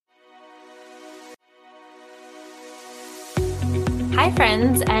Hi,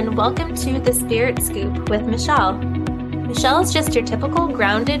 friends, and welcome to The Spirit Scoop with Michelle. Michelle is just your typical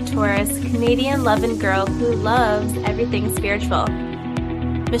grounded Taurus Canadian loving girl who loves everything spiritual.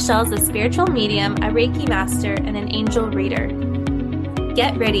 Michelle's a spiritual medium, a Reiki master, and an angel reader.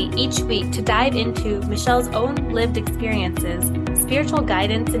 Get ready each week to dive into Michelle's own lived experiences, spiritual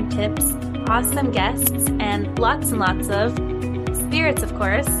guidance and tips, awesome guests, and lots of spirits, of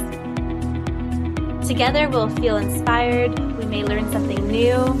course. Together, we'll feel inspired, we may learn something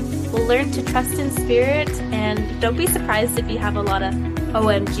new, we'll learn to trust in spirit, and don't be surprised if you have a lot of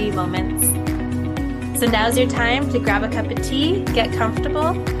OMG moments. So now's your time to grab a cup of tea, get comfortable,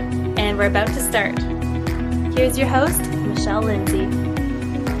 and we're about to start. Here's your host, Michelle Lindsay.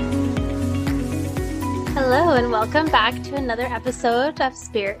 Hello, and welcome back to another episode of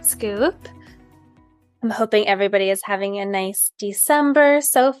Spirit Scoop. I'm hoping everybody is having a nice December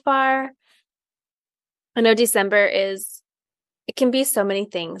so far. I know December it can be so many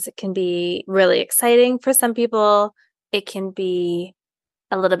things. It can be really exciting for some people. It can be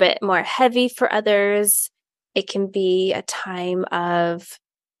a little bit more heavy for others. It can be a time of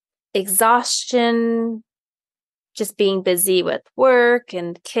exhaustion, just being busy with work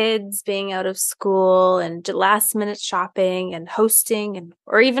and kids being out of school and last minute shopping and hosting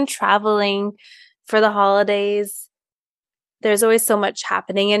or even traveling for the holidays. There's always so much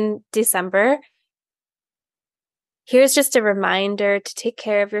happening in December. Here's just a reminder to take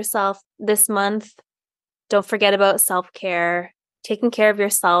care of yourself this month. Don't forget about self-care, taking care of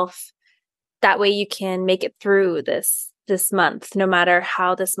yourself. That way you can make it through this month, no matter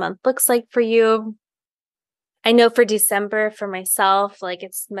how this month looks like for you. I know for December, for myself,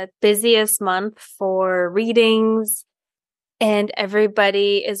 it's my busiest month for readings, and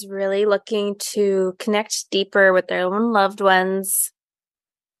everybody is really looking to connect deeper with their own loved ones.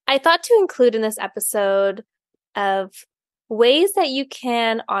 I thought to include in this episode of ways that you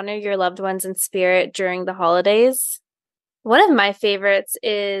can honor your loved ones in spirit during the holidays. One of my favorites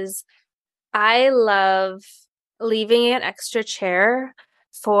is I love leaving an extra chair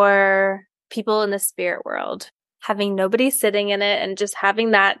for people in the spirit world, having nobody sitting in it and just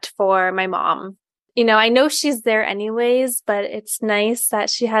having that for my mom. You know, I know she's there anyways, but it's nice that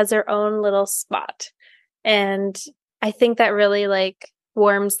she has her own little spot. And I think that really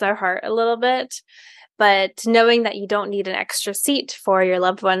warms their heart a little bit. But knowing that you don't need an extra seat for your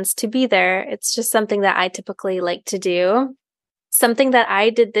loved ones to be there, it's just something that I typically like to do. Something that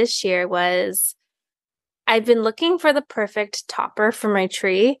I did this year was I've been looking for the perfect topper for my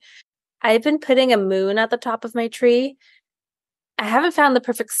tree. I've been putting a moon at the top of my tree. I haven't found the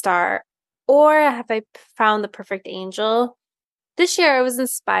perfect star, or have I found the perfect angel. This year, I was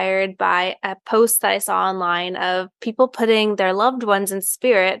inspired by a post that I saw online of people putting their loved ones in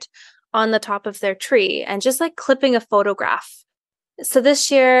spirit on the top of their tree and just clipping a photograph. So this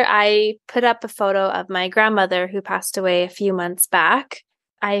year I put up a photo of my grandmother who passed away a few months back.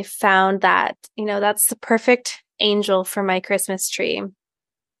 I found that, that's the perfect angel for my Christmas tree.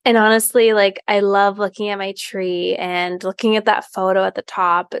 And honestly, I love looking at my tree and looking at that photo at the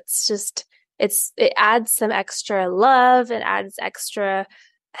top. It adds some extra love. It adds extra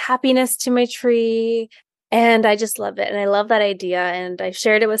happiness to my tree. And I just love it. And I love that idea. And I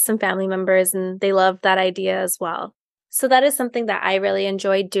shared it with some family members and they loved that idea as well. So that is something that I really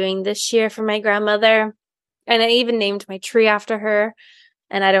enjoyed doing this year for my grandmother. And I even named my tree after her.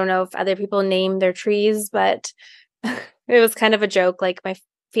 And I don't know if other people name their trees, but it was kind of a joke. My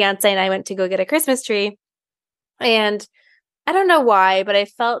fiance and I went to go get a Christmas tree. And I don't know why, but I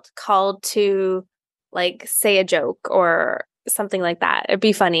felt called to say a joke or something like that. It'd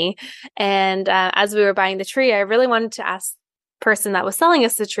be funny. And as we were buying the tree, I really wanted to ask the person that was selling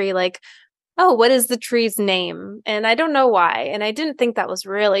us the tree, oh, what is the tree's name? And I don't know why. And I didn't think that was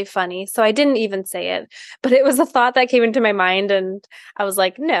really funny. So I didn't even say it. But it was a thought that came into my mind. And I was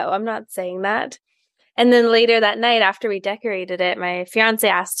like, no, I'm not saying that. And then later that night, after we decorated it, my fiance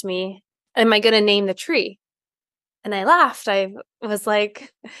asked me, am I going to name the tree? And I laughed. I was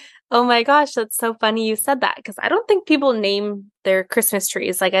like, oh my gosh, that's so funny you said that. Because I don't think people name their Christmas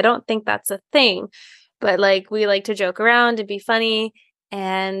trees. I don't think that's a thing. But we like to joke around and be funny.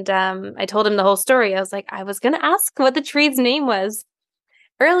 And I told him the whole story. I was like, I was going to ask what the tree's name was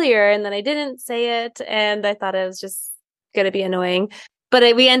earlier. And then I didn't say it. And I thought it was just going to be annoying.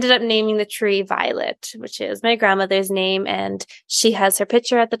 But we ended up naming the tree Violet, which is my grandmother's name. And she has her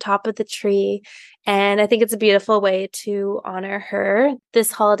picture at the top of the tree. And I think it's a beautiful way to honor her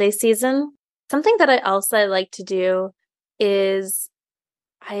this holiday season. Something that I also like to do is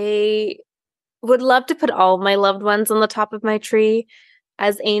I would love to put all my loved ones on the top of my tree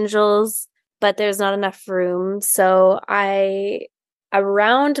as angels, but there's not enough room. So I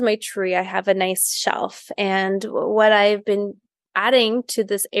around my tree, I have a nice shelf. And what I've been adding to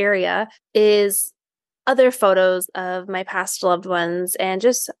this area is other photos of my past loved ones and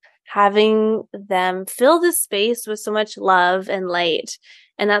just having them fill the space with so much love and light.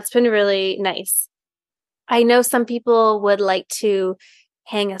 And that's been really nice. I know some people would like to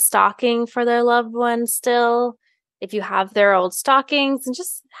hang a stocking for their loved one still. If you have their old stockings, and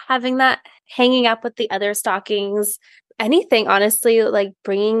just having that hanging up with the other stockings, anything, honestly, like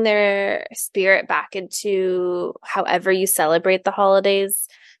bringing their spirit back into however you celebrate the holidays,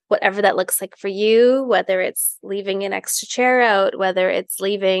 whatever that looks like for you, whether it's leaving an extra chair out, whether it's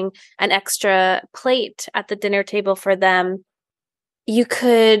leaving an extra plate at the dinner table for them. You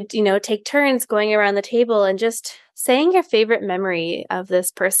could, take turns going around the table and just saying your favorite memory of this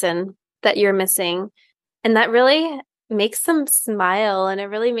person that you're missing. And that really makes them smile, and it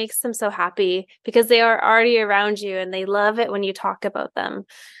really makes them so happy because they are already around you and they love it when you talk about them.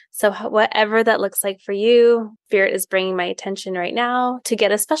 So whatever that looks like for you, Spirit is bringing my attention right now to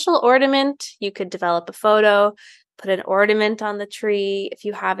get a special ornament. You could develop a photo, put an ornament on the tree if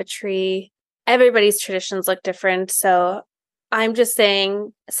you have a tree. Everybody's traditions look different. So I'm just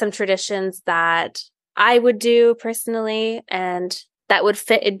saying some traditions that I would do personally and that would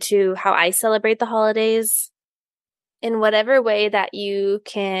fit into how I celebrate the holidays. In whatever way that you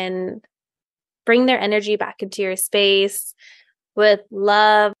can bring their energy back into your space with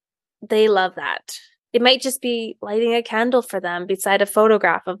love, they love that. It might just be lighting a candle for them beside a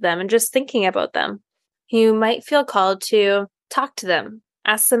photograph of them and just thinking about them. You might feel called to talk to them,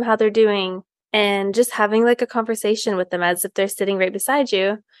 ask them how they're doing, and just having like a conversation with them as if they're sitting right beside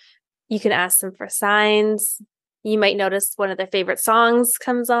you. You can ask them for signs. You might notice one of their favorite songs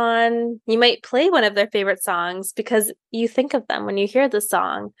comes on. You might play one of their favorite songs because you think of them when you hear the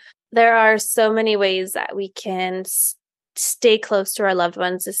song. There are so many ways that we can stay close to our loved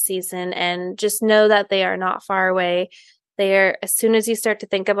ones this season and just know that they are not far away. They are, as soon as you start to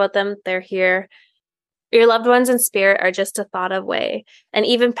think about them, they're here. Your loved ones in spirit are just a thought away. And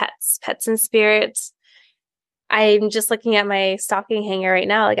even pets in spirit. I'm just looking at my stocking hanger right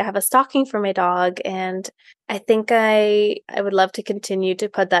now. Like I have a stocking for my dog, and I think I would love to continue to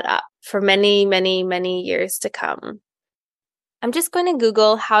put that up for many, many, many years to come. I'm just going to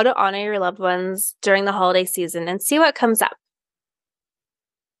Google how to honor your loved ones during the holiday season and see what comes up.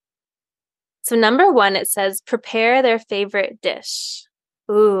 So number 1, it says prepare their favorite dish.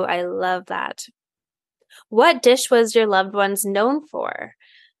 Ooh, I love that. What dish was your loved ones known for?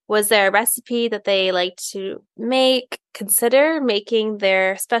 Was there a recipe that they like to make? Consider making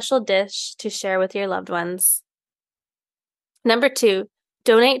their special dish to share with your loved ones. Number 2,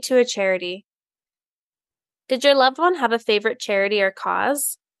 donate to a charity. Did your loved one have a favorite charity or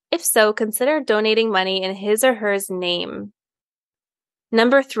cause? If so, consider donating money in his or her name.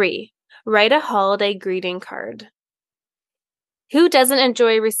 Number 3, write a holiday greeting card. Who doesn't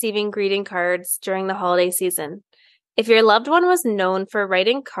enjoy receiving greeting cards during the holiday season? If your loved one was known for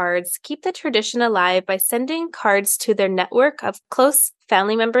writing cards, keep the tradition alive by sending cards to their network of close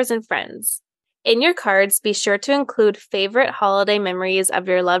family members and friends. In your cards, be sure to include favorite holiday memories of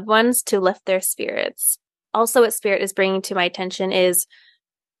your loved ones to lift their spirits. Also, what Spirit is bringing to my attention is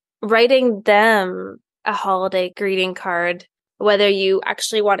writing them a holiday greeting card. Whether you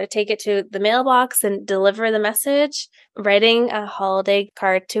actually want to take it to the mailbox and deliver the message, writing a holiday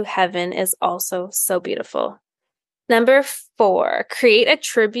card to heaven is also so beautiful. Number 4, create a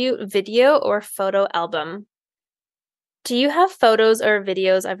tribute video or photo album. Do you have photos or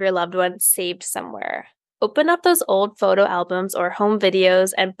videos of your loved ones saved somewhere? Open up those old photo albums or home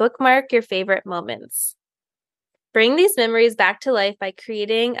videos and bookmark your favorite moments. Bring these memories back to life by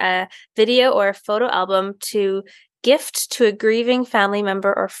creating a video or a photo album to gift to a grieving family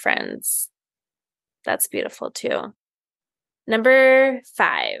member or friends. That's beautiful too. Number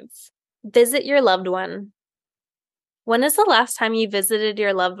 5, visit your loved one. When is the last time you visited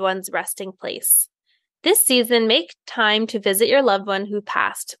your loved one's resting place? This season, make time to visit your loved one who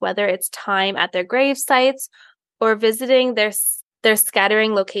passed, whether it's time at their grave sites or visiting their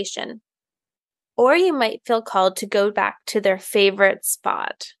scattering location. Or you might feel called to go back to their favorite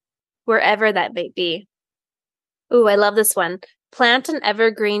spot, wherever that may be. Ooh, I love this one. Plant an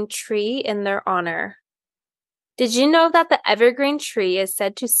evergreen tree in their honor. Did you know that the evergreen tree is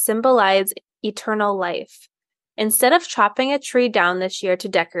said to symbolize eternal life? Instead of chopping a tree down this year to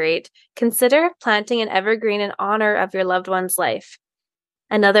decorate, consider planting an evergreen in honor of your loved one's life.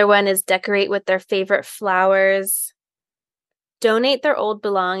 Another one is decorate with their favorite flowers. Donate their old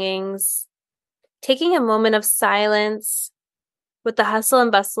belongings. Taking a moment of silence. With the hustle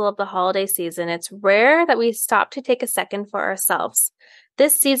and bustle of the holiday season, it's rare that we stop to take a second for ourselves.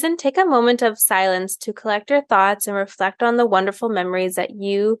 This season, take a moment of silence to collect your thoughts and reflect on the wonderful memories that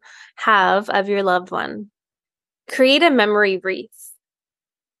you have of your loved one. Create a memory wreath.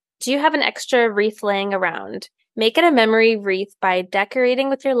 Do you have an extra wreath laying around? Make it a memory wreath by decorating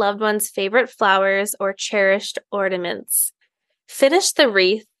with your loved one's favorite flowers or cherished ornaments. Finish the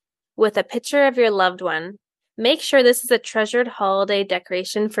wreath with a picture of your loved one. Make sure this is a treasured holiday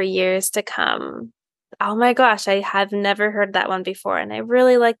decoration for years to come. Oh my gosh, I have never heard that one before, and I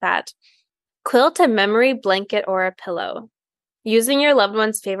really like that. Quilt a memory blanket or a pillow. Using your loved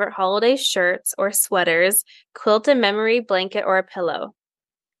one's favorite holiday shirts or sweaters, quilt a memory blanket or a pillow.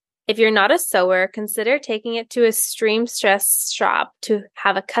 If you're not a sewer, consider taking it to a seamstress shop to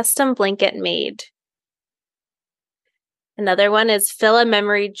have a custom blanket made. Another one is fill a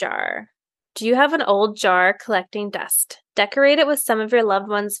memory jar. Do you have an old jar collecting dust? Decorate it with some of your loved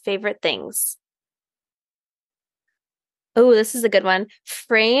one's favorite things. Oh, this is a good one.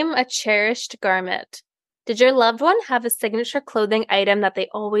 Frame a cherished garment. Did your loved one have a signature clothing item that they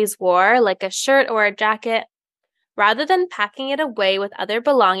always wore, like a shirt or a jacket? Rather than packing it away with other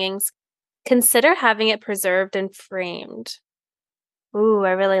belongings, consider having it preserved and framed. Ooh,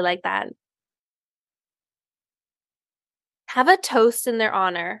 I really like that. Have a toast in their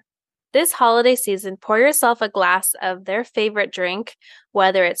honor. This holiday season, pour yourself a glass of their favorite drink,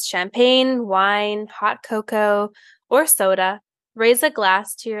 whether it's champagne, wine, hot cocoa, or soda. Raise a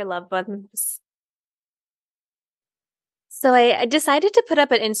glass to your loved ones. So I decided to put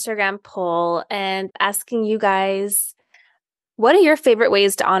up an Instagram poll and asking you guys, what are your favorite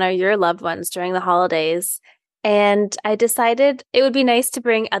ways to honor your loved ones during the holidays? And I decided it would be nice to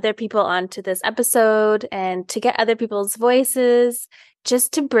bring other people onto this episode and to get other people's voices,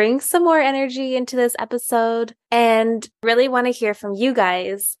 just to bring some more energy into this episode. And really want to hear from you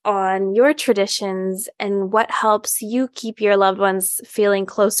guys on your traditions and what helps you keep your loved ones feeling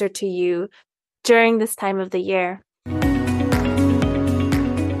closer to you during this time of the year.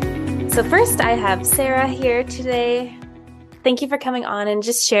 So first, I have Sarah here today. Thank you for coming on and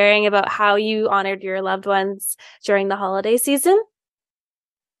just sharing about how you honored your loved ones during the holiday season.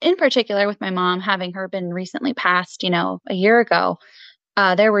 In particular, with my mom, having her been recently passed, a year ago,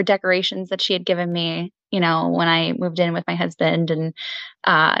 there were decorations that she had given me, when I moved in with my husband, and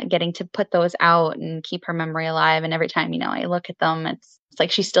getting to put those out and keep her memory alive. And every time, I look at them, it's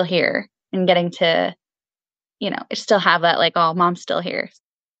like she's still here, and getting to, still have that, like, oh, mom's still here.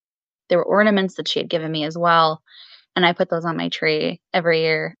 There were ornaments that she had given me as well. And I put those on my tree every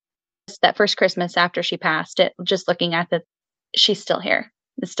year. That first Christmas after she passed, just looking at that, she's still here.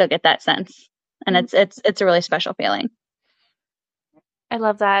 I still get that sense. And it's a really special feeling. I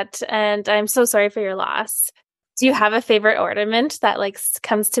love that. And I'm so sorry for your loss. Do you have a favorite ornament that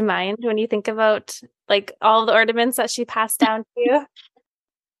comes to mind when you think about all the ornaments that she passed down to you?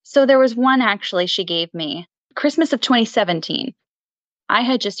 So there was one actually she gave me, Christmas of 2017. I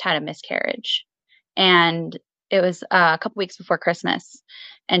had just had a miscarriage, and it was a couple weeks before Christmas,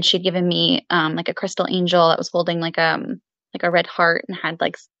 and she'd given me like a crystal angel that was holding like a red heart and had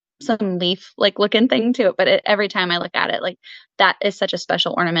some leaf looking thing to it. But every time I look at it, that is such a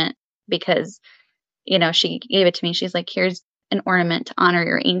special ornament because, she gave it to me. She's like, here's an ornament to honor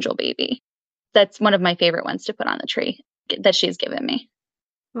your angel baby. That's one of my favorite ones to put on the tree that she's given me.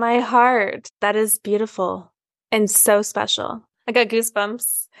 My heart. That is beautiful and so special. I got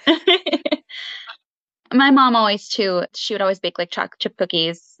goosebumps. My mom always too, she would always bake chocolate chip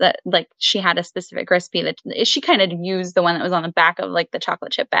cookies that she had a specific recipe that she kind of used the one that was on the back of the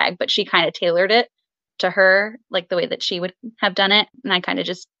chocolate chip bag, but she kind of tailored it to her, the way that she would have done it. And I kind of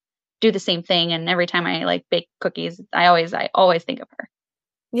just do the same thing. And every time I bake cookies, I always think of her.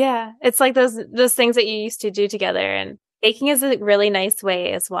 Yeah. It's like those things that you used to do together, and baking is a really nice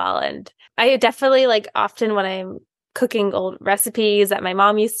way as well. And I definitely often when I'm cooking old recipes that my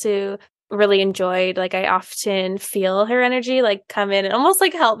mom used to really enjoyed, I often feel her energy come in and almost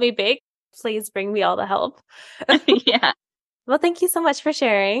help me bake. Please bring me all the help. Yeah. Well, thank you so much for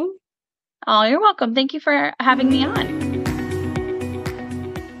sharing. Oh, you're welcome. Thank you for having me on.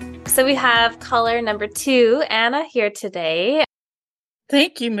 So we have caller number 2, Anna, here today.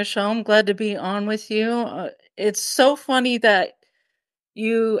 Thank you, Michelle. I'm glad to be on with you. It's so funny that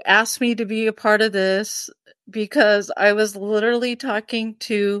you asked me to be a part of this because I was literally talking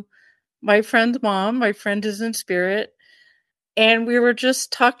to my friend's mom. My friend is in spirit. And we were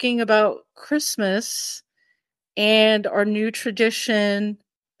just talking about Christmas and our new tradition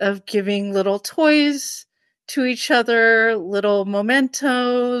of giving little toys to each other, little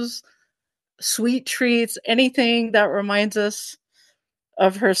mementos, sweet treats, anything that reminds us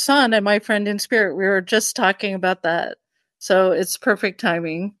of her son and my friend in spirit. We were just talking about that. So it's perfect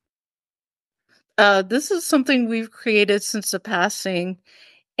timing. This is something we've created since the passing,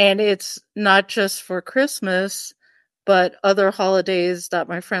 and it's not just for Christmas, but other holidays that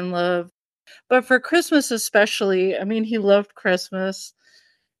my friend loved. But for Christmas especially, I mean, he loved Christmas.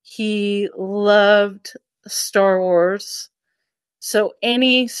 He loved Star Wars. So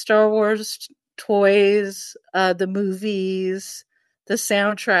any Star Wars toys, the movies, the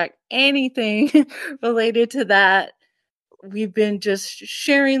soundtrack, anything related to that, we've been just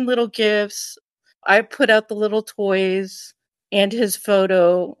sharing little gifts. I put out the little toys and his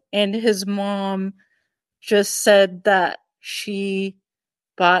photo, and his mom just said that she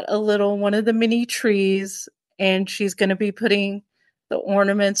bought a little one of the mini trees, and she's going to be putting the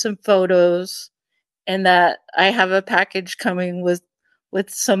ornaments and photos, and that I have a package coming with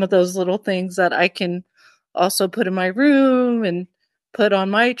some of those little things that I can also put in my room and put on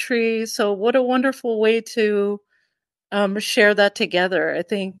my tree. So what a wonderful way to share that together. I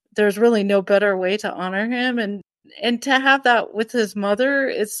think there's really no better way to honor him, and to have that with his mother.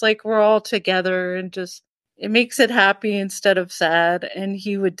 It's like we're all together, and just it makes it happy instead of sad. And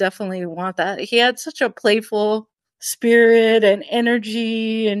he would definitely want that. He had such a playful spirit and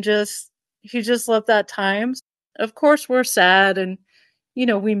energy, and just he just loved that time. Of course, we're sad, and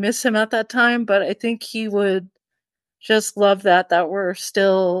we miss him at that time, but I think he would just love that we're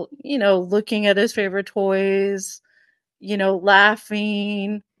still, looking at his favorite toys,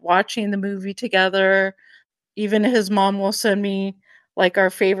 laughing, watching the movie together. Even his mom will send me like our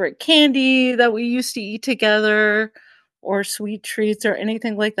favorite candy that we used to eat together, or sweet treats or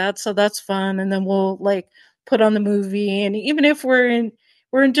anything like that. So that's fun. And then we'll like put on the movie. And even if we're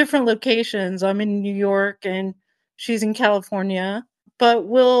in different locations, I'm in New York and she's in California, but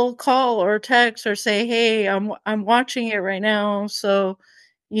we'll call or text or say, "Hey, I'm watching it right now. So,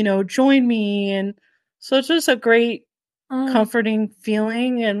 join me." And so it's just a great comforting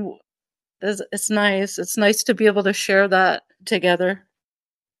feeling, and it's nice. It's nice to be able to share that together.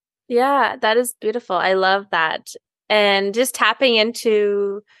 Yeah, that is beautiful. I love that. And just tapping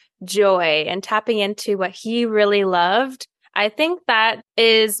into joy and tapping into what he really loved. I think that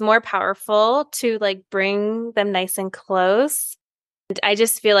is more powerful to like bring them nice and close. And I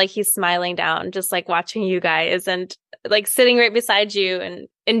just feel like he's smiling down, just like watching you guys and like sitting right beside you and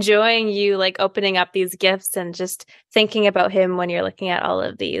enjoying you like opening up these gifts and just thinking about him when you're looking at all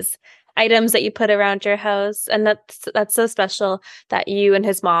of these items that you put around your house. And that's so special that you and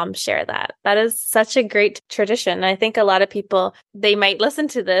his mom share that. That is such a great tradition. I think a lot of people, they might listen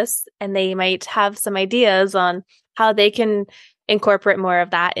to this and they might have some ideas on how they can incorporate more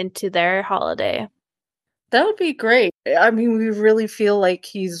of that into their holiday. That would be great. I mean, we really feel like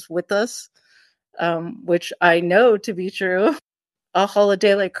he's with us, which I know to be true. A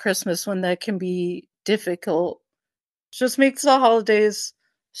holiday like Christmas, when that can be difficult, just makes the holidays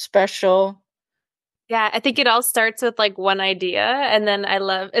special. Yeah, I think it all starts with like one idea, and then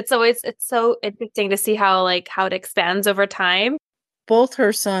it's so interesting to see how it expands over time. Both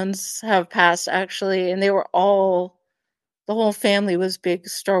her sons have passed actually, and the whole family was big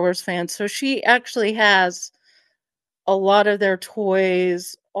Star Wars fans. So she actually has a lot of their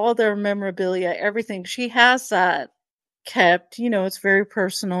toys, all their memorabilia, everything. She has that kept, it's very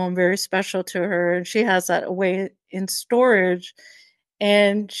personal and very special to her, and she has that away in storage.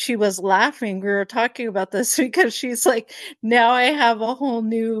 And she was laughing. We were talking about this because she's like, now I have a whole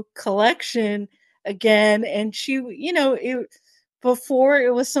new collection again. And she, before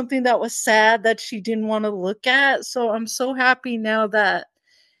it was something that was sad that she didn't want to look at. So I'm so happy now that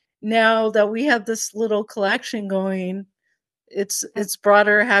we have this little collection going. It's brought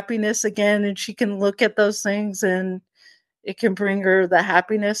her happiness again, and she can look at those things, and it can bring her the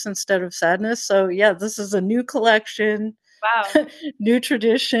happiness instead of sadness. So yeah, this is a new collection. Wow. New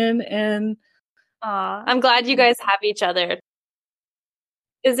tradition. And I'm glad you guys have each other.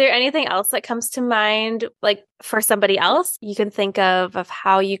 Is there anything else that comes to mind, like for somebody else you can think of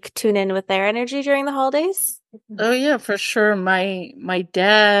how you could tune in with their energy during the holidays? oh yeah, for sure, my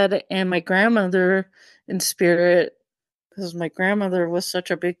dad and my grandmother in spirit, because my grandmother was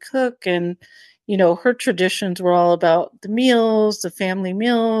such a big cook, and her traditions were all about the meals, the family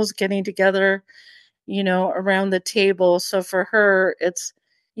meals, getting together, around the table. So for her, it's,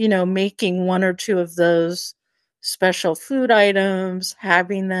 making one or two of those special food items,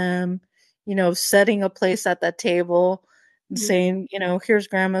 having them, setting a place at that table and saying, here's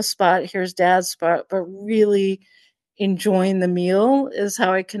grandma's spot, here's dad's spot, but really enjoying the meal is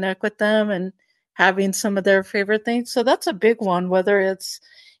how I connect with them, and having some of their favorite things. So that's a big one, whether it's,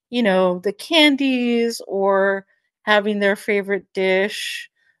 the candies or having their favorite dish,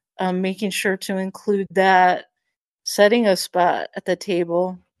 making sure to include that, setting a spot at the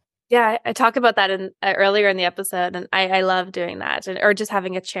table. Yeah, I talk about that in earlier in the episode, and I love doing that, or just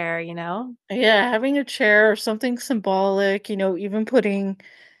having a chair, you know? Yeah, having a chair or something symbolic, even putting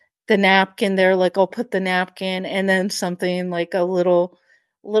the napkin there, like I'll put the napkin and then something like a little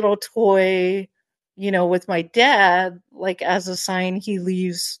toy, with my dad, like as a sign he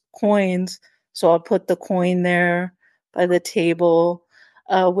leaves coins. So I'll put the coin there by the table,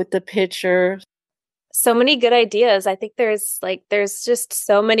 with the picture. So many good ideas. I think there's just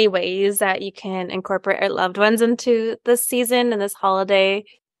so many ways that you can incorporate our loved ones into this season and this holiday.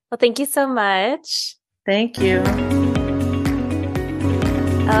 Well, thank you so much. Thank you.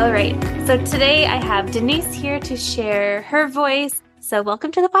 All right. So today I have Denise here to share her voice. So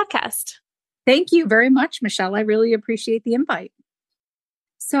welcome to the podcast. Thank you very much, Michelle. I really appreciate the invite.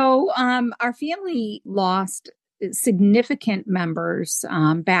 So our family lost significant members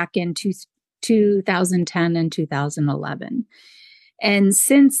back in 2010 and 2011. And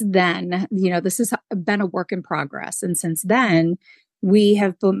since then, this has been a work in progress. And since then, we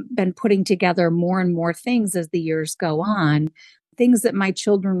have been putting together more and more things as the years go on, things that my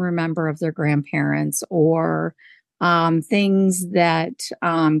children remember of their grandparents, or things that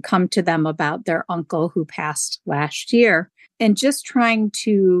come to them about their uncle who passed last year, and just trying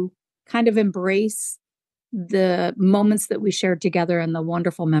to kind of embrace the moments that we shared together and the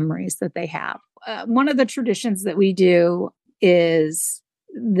wonderful memories that they have. One of the traditions that we do is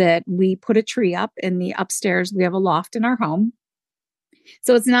that we put a tree up in the upstairs. We have a loft in our home.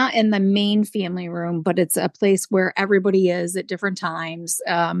 So it's not in the main family room, but it's a place where everybody is at different times.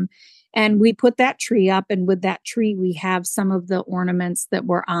 And we put that tree up, and with that tree, we have some of the ornaments that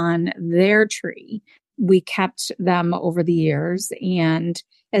were on their tree. We kept them over the years. And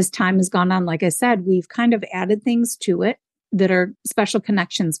as time has gone on, like I said, we've kind of added things to it that are special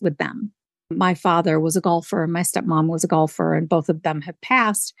connections with them. My father was a golfer, and my stepmom was a golfer, and both of them have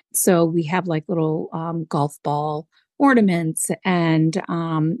passed. So we have like little golf ball ornaments, and,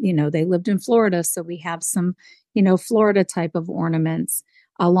 they lived in Florida. So we have some, Florida type of ornaments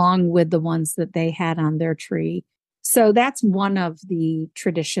along with the ones that they had on their tree. So that's one of the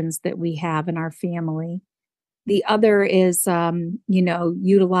traditions that we have in our family. The other is,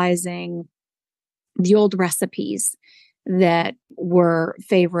 utilizing the old recipes that were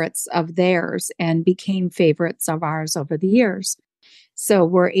favorites of theirs and became favorites of ours over the years. So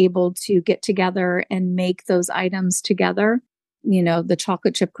we're able to get together and make those items together. The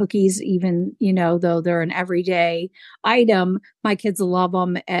chocolate chip cookies, even, though they're an everyday item, my kids love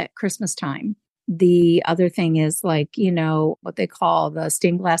them at Christmas time. The other thing is what they call the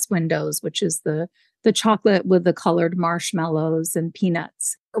stained glass windows, which is the chocolate with the colored marshmallows and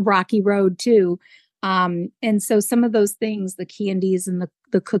peanuts. Rocky Road too. And so some of those things, the candies and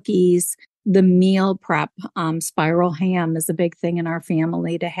the cookies, the meal prep, spiral ham is a big thing in our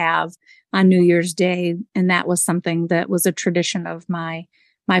family to have on New Year's Day. And that was something that was a tradition of my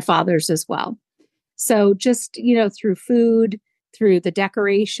father's as well. So just, through food, through the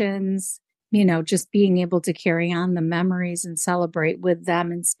decorations, just being able to carry on the memories and celebrate with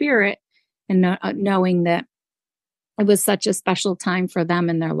them in spirit, and knowing that it was such a special time for them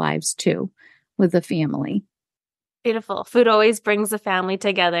in their lives too, with the family. Beautiful. Food always brings the family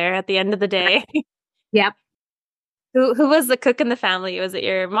together at the end of the day. Yep. Who was the cook in the family? Was it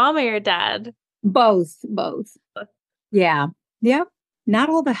your mom or your dad? Both. Yeah. Yep. Not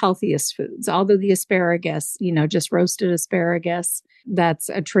all the healthiest foods, although the asparagus, just roasted asparagus, that's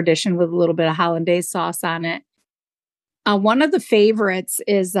a tradition with a little bit of hollandaise sauce on it. One of the favorites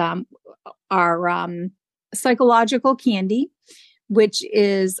is our psychological candy, which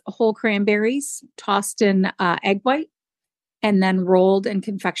is whole cranberries tossed in egg white and then rolled in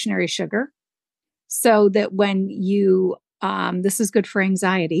confectionery sugar. So that when you, this is good for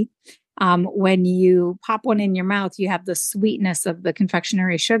anxiety, when you pop one in your mouth, you have the sweetness of the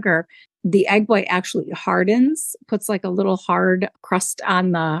confectionery sugar. The egg white actually hardens, puts like a little hard crust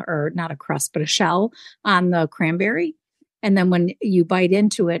on or not a crust, but a shell on the cranberry. And then when you bite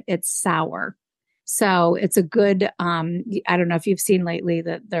into it, it's sour. So it's a good, I don't know if you've seen lately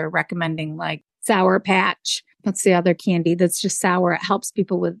that they're recommending like Sour Patch. What's the other candy that's just sour? It helps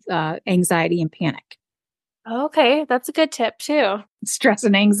people with anxiety and panic. Okay, that's a good tip too. Stress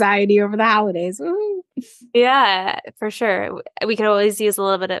and anxiety over the holidays. Ooh. Yeah, for sure. We could always use a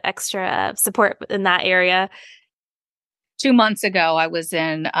little bit of extra support in that area. 2 months ago, I was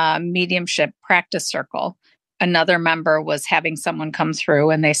in a mediumship practice circle. Another member was having someone come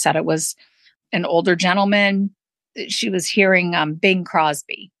through, and they said it was an older gentleman. She was hearing Bing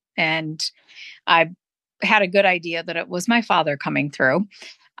Crosby. And I had a good idea that it was my father coming through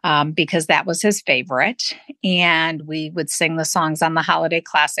because that was his favorite. And we would sing the songs on the Holiday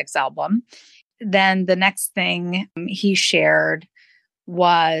Classics album. Then the next thing he shared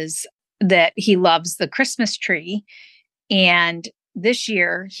was that he loves the Christmas tree. And this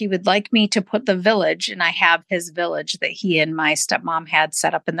year he would like me to put the village, and I have his village that he and my stepmom had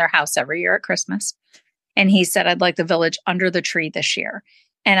set up in their house every year at Christmas. And he said, I'd like the village under the tree this year.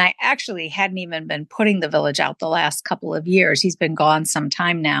 And I actually hadn't even been putting the village out the last couple of years. He's been gone some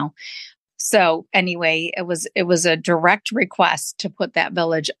time now. So anyway, it was a direct request to put that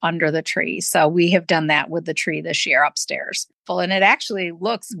village under the tree. So we have done that with the tree this year upstairs. And it actually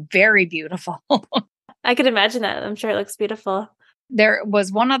looks very beautiful. I could imagine that. I'm sure it looks beautiful. There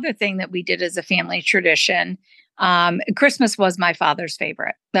was one other thing that we did as a family tradition. Christmas was my father's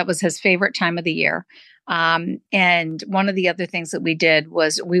favorite. That was his favorite time of the year. And one of the other things that we did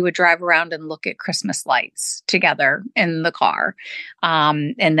was we would drive around and look at Christmas lights together in the car.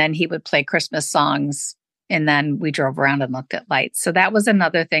 And then he would play Christmas songs. And then we drove around and looked at lights. So that was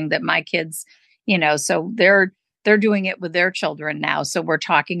another thing that my kids, so they're doing it with their children now. So we're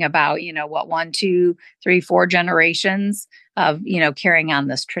talking about, 1, 2, 3, 4 generations of, carrying on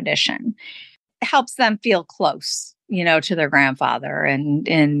this tradition. It helps them feel close, to their grandfather. And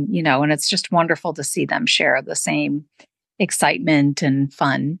it's just wonderful to see them share the same excitement and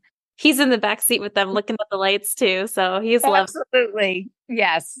fun. He's in the back seat with them looking at the lights too. So he's loved. Absolutely.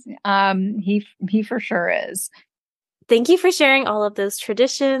 Yes. He for sure is. Thank you for sharing all of those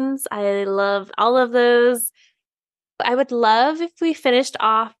traditions. I love all of those. I would love if we finished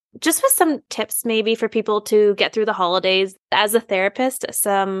off just with some tips maybe for people to get through the holidays. As a therapist,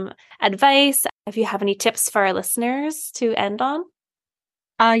 some advice, if you have any tips for our listeners to end on.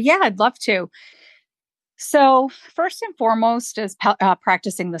 Yeah, I'd love to. So first and foremost is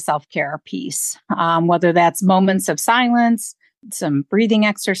practicing the self-care piece, whether that's moments of silence, some breathing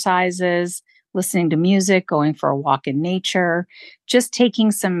exercises, listening to music, going for a walk in nature, just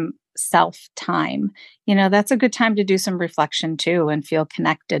taking some self-time. That's a good time to do some reflection too and feel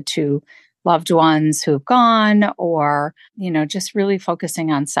connected to loved ones who've gone or, just really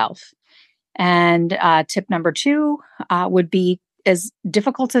focusing on self. And tip number 2 would be, as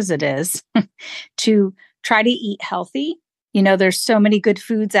difficult as it is, to try to eat healthy. There's so many good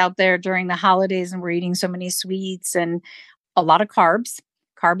foods out there during the holidays and we're eating so many sweets and a lot of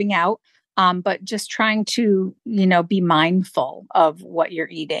carving out. But just trying to, be mindful of what you're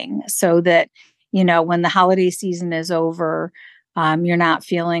eating so that, when the holiday season is over, you're not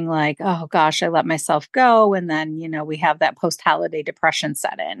feeling like, oh gosh, I let myself go. And then, we have that post-holiday depression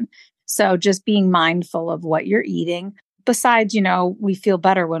set in. So just being mindful of what you're eating. Besides, we feel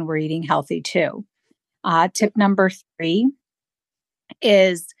better when we're eating healthy too. Tip number 3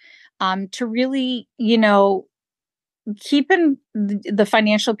 is to really, keeping the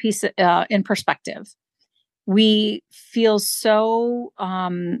financial piece in perspective. We feel so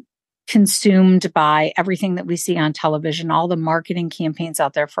consumed by everything that we see on television, all the marketing campaigns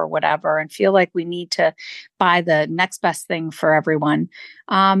out there for whatever, and feel like we need to buy the next best thing for everyone.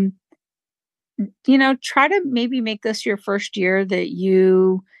 Try to maybe make this your first year that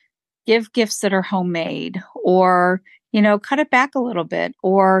you give gifts that are homemade or cut it back a little bit.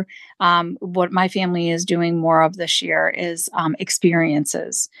 Or what my family is doing more of this year is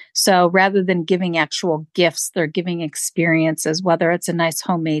experiences. So rather than giving actual gifts, they're giving experiences, whether it's a nice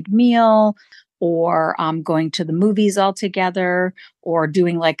homemade meal or going to the movies all together or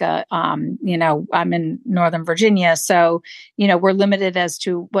doing like I'm in Northern Virginia. So, we're limited as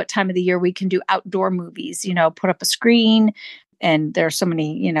to what time of the year we can do outdoor movies, put up a screen. And there are so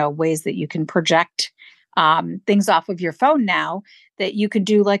many, ways that you can project things off of your phone now that you could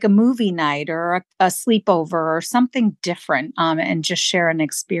do like a movie night or a sleepover or something different and just share an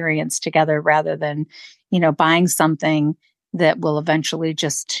experience together rather than, buying something that will eventually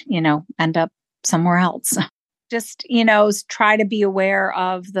just, end up somewhere else. Just, try to be aware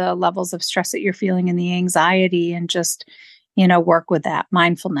of the levels of stress that you're feeling and the anxiety and just, work with that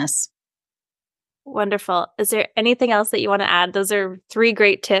mindfulness. Wonderful. Is there anything else that you want to add? Those are 3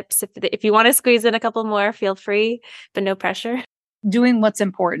 great tips. If you want to squeeze in a couple more, feel free, but no pressure. Doing what's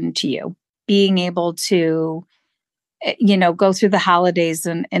important to you, being able to, go through the holidays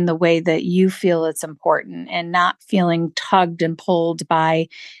in the way that you feel it's important and not feeling tugged and pulled by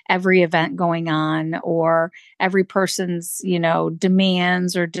every event going on or every person's,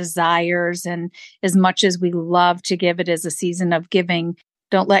 demands or desires. And as much as we love to give it as a season of giving,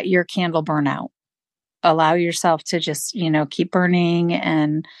 don't let your candle burn out. Allow yourself to just, keep burning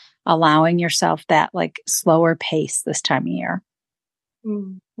and allowing yourself that like slower pace this time of year.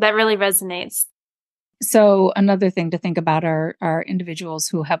 That really resonates. So another thing to think about are individuals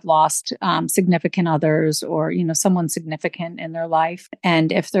who have lost significant others or, someone significant in their life.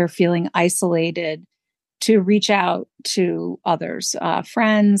 And if they're feeling isolated, to reach out to others,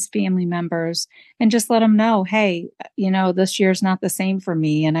 friends, family members, and just let them know, hey, this year's not the same for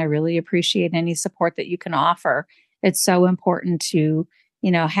me. And I really appreciate any support that you can offer. It's so important to,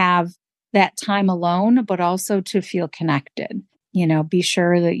 have that time alone, but also to feel connected. Be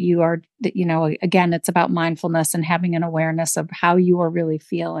sure that you are, again, it's about mindfulness and having an awareness of how you are really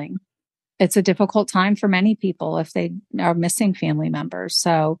feeling. It's a difficult time for many people if they are missing family members.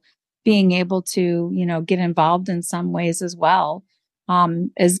 So being able to, get involved in some ways as well,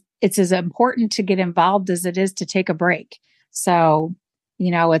 it's as important to get involved as it is to take a break. So,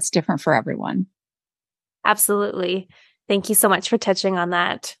 it's different for everyone. Absolutely. Thank you so much for touching on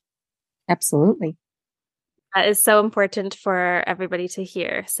that. Absolutely. That is so important for everybody to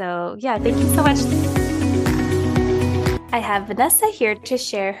hear. So yeah, thank you so much. I have Vanessa here to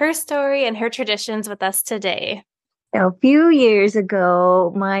share her story and her traditions with us today. A few years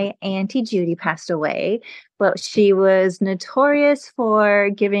ago, my Auntie Judy passed away, but she was notorious for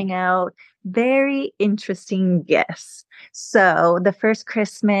giving out very interesting gifts. So the first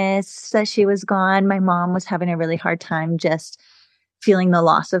Christmas that she was gone, my mom was having a really hard time just feeling the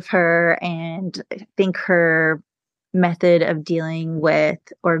loss of her. And I think her method of dealing with,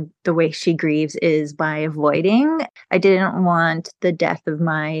 or the way she grieves, is by avoiding. I didn't want the death of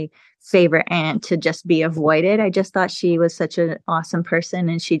my favorite aunt to just be avoided. I just thought she was such an awesome person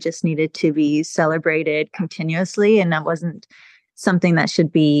and she just needed to be celebrated continuously. And that wasn't something that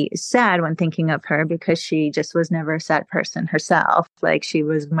should be sad when thinking of her, because she just was never a sad person herself. Like, she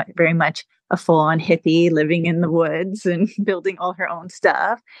was very much a full-on hippie living in the woods and building all her own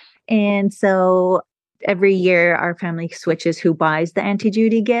stuff. And so every year our family switches who buys the Auntie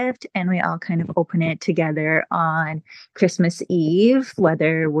Judy gift, and we all kind of open it together on Christmas Eve,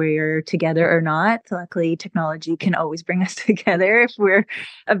 whether we're together or not. Luckily, technology can always bring us together if we're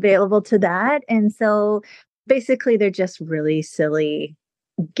available to that. And so basically they're just really silly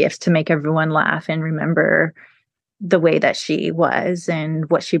gifts to make everyone laugh and remember the way that she was and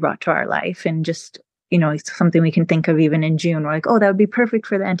what she brought to our life. And just, it's something we can think of even in June. We're like, oh, that would be perfect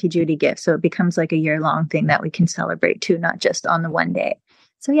for the Auntie Judy gift. So it becomes like a year-long thing that we can celebrate too, not just on the one day.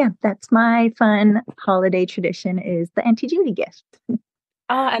 So yeah, that's my fun holiday tradition, is the Auntie Judy gift.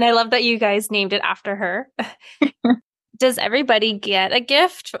 And I love that you guys named it after her. Does everybody get a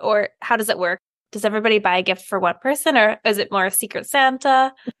gift, or how does it work? Does everybody buy a gift for one person, or is it more a Secret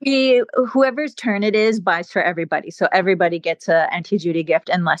Santa? Whoever's turn it is buys for everybody. So everybody gets a Auntie Judy gift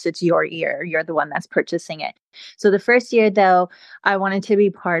unless it's your year. You're the one that's purchasing it. So the first year, though, I wanted to be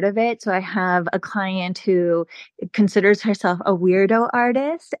part of it. So I have a client who considers herself a weirdo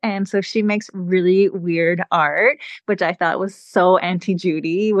artist. And so she makes really weird art, which I thought was so Auntie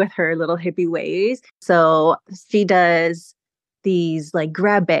Judy with her little hippie ways. So she does these like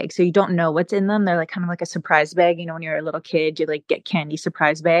grab bags, so you don't know what's in them. They're like kind of like a surprise bag. When you're a little kid, you like get candy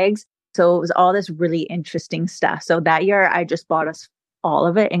surprise bags. So it was all this really interesting stuff. So that year I just bought us all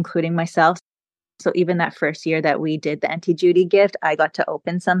of it, including myself. So even that first year that we did the Auntie Judy gift, I got to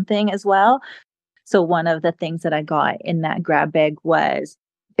open something as well. So one of the things that I got in that grab bag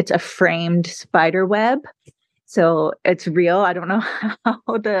it's a framed spider web. So it's real. I don't know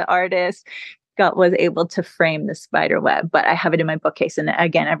how the artist was able to frame the spider web, but I have it in my bookcase. And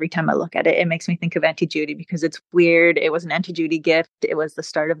again, every time I look at it, it makes me think of Auntie Judy because it's weird. It was an Auntie Judy gift. It was the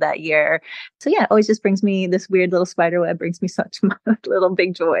start of that year. So yeah, it always just brings me this weird little spider web, brings me such little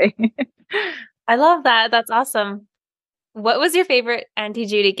big joy. I love that. That's awesome. What was your favorite Auntie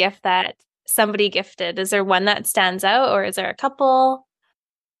Judy gift that somebody gifted? Is there one that stands out, or is there a couple?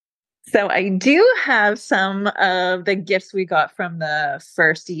 So I do have some of the gifts we got from the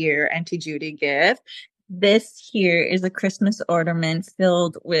first year Auntie Judy gift. This here is a Christmas ornament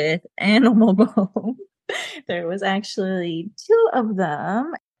filled with animal bones. There was actually 2 of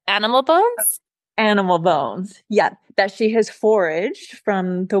them. Animal bones? Animal bones. Yeah, that she has foraged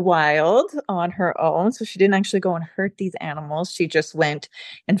from the wild on her own. So she didn't actually go and hurt these animals. She just went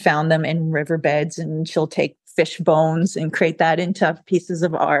and found them in riverbeds, and she'll take fish bones and create that into pieces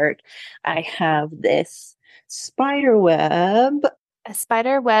of art. I have this spider web. A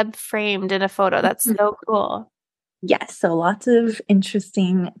spider web framed in a photo. That's so cool. Yes, so lots of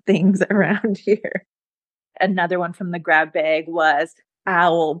interesting things around here. Another one from the grab bag was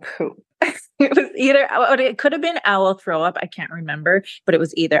owl poop. It could have been owl throw up. I can't remember, but it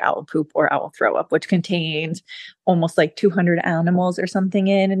was either owl poop or owl throw up, which contained almost like 200 animals or something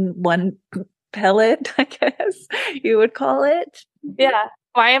in one pellet, I guess you would call it. Yeah.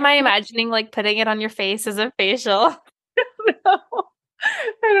 Why am I imagining like putting it on your face as a facial? No.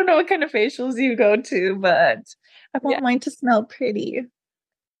 I don't know what kind of facials you go to, but I want mine to smell pretty.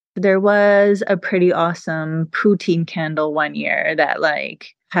 There was a pretty awesome poutine candle one year that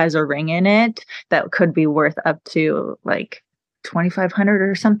like has a ring in it that could be worth up to like 2,500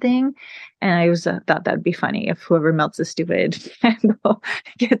 or something. And I was thought that'd be funny if whoever melts a stupid candle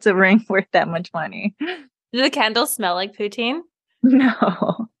gets a ring worth that much money. Do the candles smell like poutine?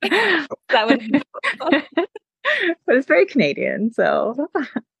 No. That would be But it's very Canadian, so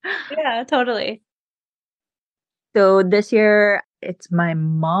yeah, totally. So this year it's my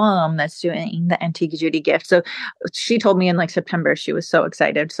mom that's doing the Auntie Judy gift. So she told me in like September she was so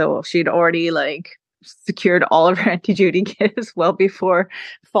excited. So she'd already like secured all of her Auntie Judy gifts well before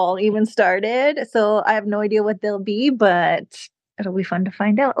fall even started. So I have no idea what they'll be, but it'll be fun to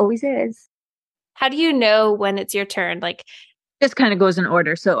find out. Always is. How do you know when it's your turn? Like, Just kind of goes in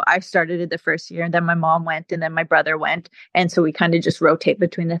order. So I started it the first year, and then my mom went, and then my brother went. And so we kind of just rotate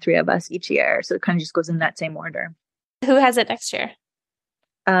between the three of us each year. So it kind of just goes in that same order. who has it next year?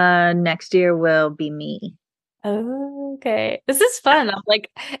 Next year will be me. Oh, okay. This is fun. I'm like,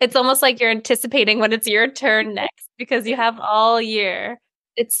 it's almost like you're anticipating when it's your turn next because you have all year.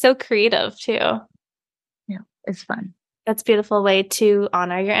 It's so creative too. Yeah, it's fun. That's a beautiful way to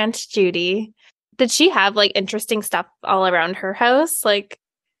honor your Aunt Judy. Did she have like interesting stuff all around her house? Like,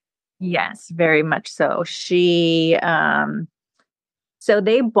 Yes, very much so. So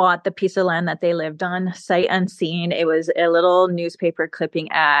they bought the piece of land that they lived on sight unseen. It was a little newspaper clipping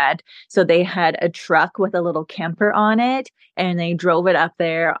ad. So they had a truck with a little camper on it, and they drove it up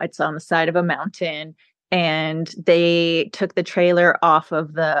there. It's on the side of a mountain. And they took the trailer off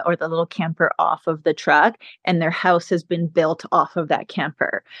of the little camper off of the truck, and their house has been built off of that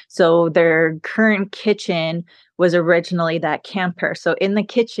camper. So their current kitchen was originally that camper. So in the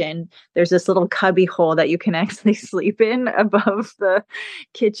kitchen, there's this little cubby hole that you can actually sleep in above the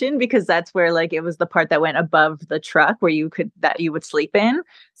kitchen, because that's where like it was the part that went above the truck where you would sleep in.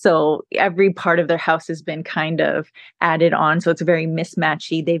 So every part of their house has been kind of added on. So it's very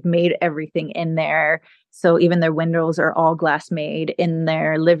mismatchy. They've made everything in there. So even their windows are all glass made. In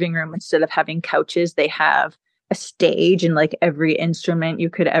their living room, instead of having couches, they have a stage and like every instrument you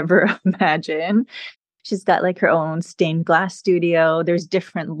could ever imagine. She's got like her own stained glass studio. There's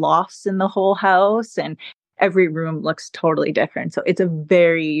different lofts in the whole house, and every room looks totally different. So it's a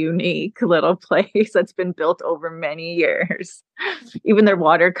very unique little place that's been built over many years. Even their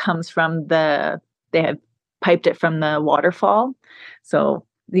water comes from they have piped it from the waterfall. So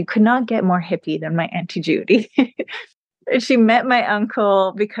you could not get more hippie than my Auntie Judy. She met my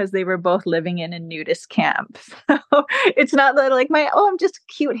uncle because they were both living in a nudist camp. So it's not that like I'm just a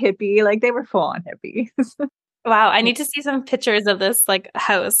cute hippie. Like they were full on hippies. wow, I need to see some pictures of this like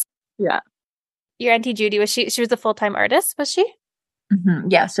house. Yeah. Your Auntie Judy, she was a full-time artist, was she? Mm-hmm.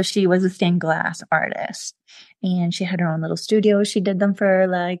 Yeah. So she was a stained glass artist, and she had her own little studio. She did them for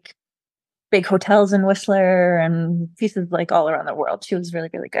like big hotels in Whistler and pieces like all around the world. She was really,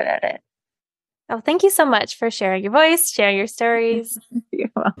 really good at it. Oh, thank you so much for sharing your voice, sharing your stories. You're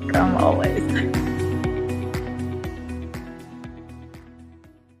welcome, always.